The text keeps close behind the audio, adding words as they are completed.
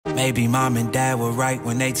Maybe mom and dad were right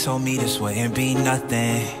when they told me this wouldn't be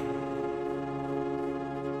nothing.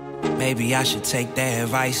 Maybe I should take their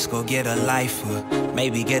advice, go get a life, or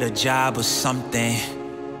maybe get a job or something.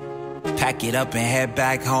 Pack it up and head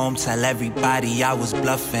back home, tell everybody I was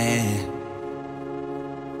bluffing.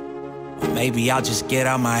 Or maybe I'll just get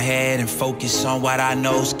out my head and focus on what I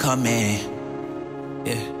know's coming.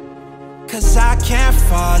 Yeah. Cause I can't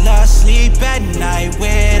fall asleep at night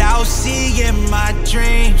without seeing my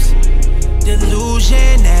dreams.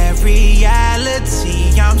 Delusion and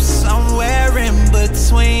reality, I'm somewhere in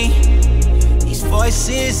between. These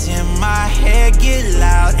voices in my head get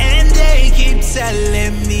loud and they keep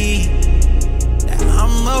telling me that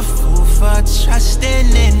I'm a fool for trusting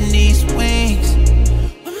in these wings.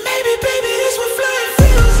 But maybe, baby, this what flying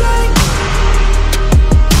feels like.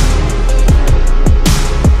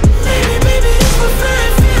 Maybe, baby, this what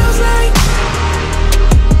flying feels like.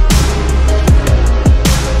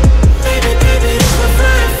 Maybe, baby, this what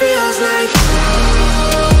flying feels like.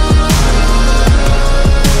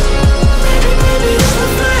 Maybe, baby, this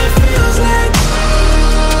what flying feels like.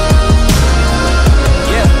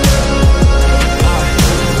 Yeah.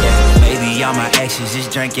 Maybe all my exes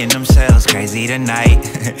just drinking themselves crazy tonight.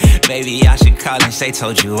 Maybe I should call and say,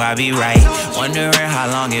 told you I'd be right. Wondering how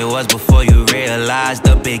long it was before you realized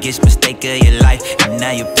the biggest mistake of your life, and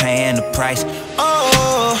now you're paying the price.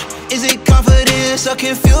 Oh, is it confidence or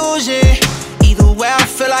confusion? Either way, I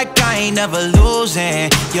feel like I ain't never losing.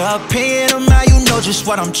 Your opinion of mine, you know just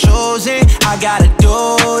what I'm choosing. I gotta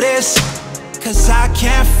do this, cause I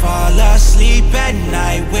can't fall asleep at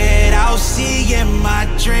night without seeing my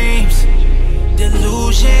dreams.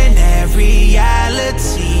 Delusion and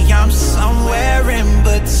reality, I'm somewhere in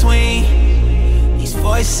between. These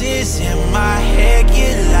voices in my head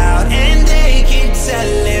get loud and they keep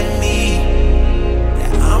telling me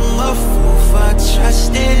that I'm a fool for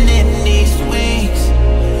trusting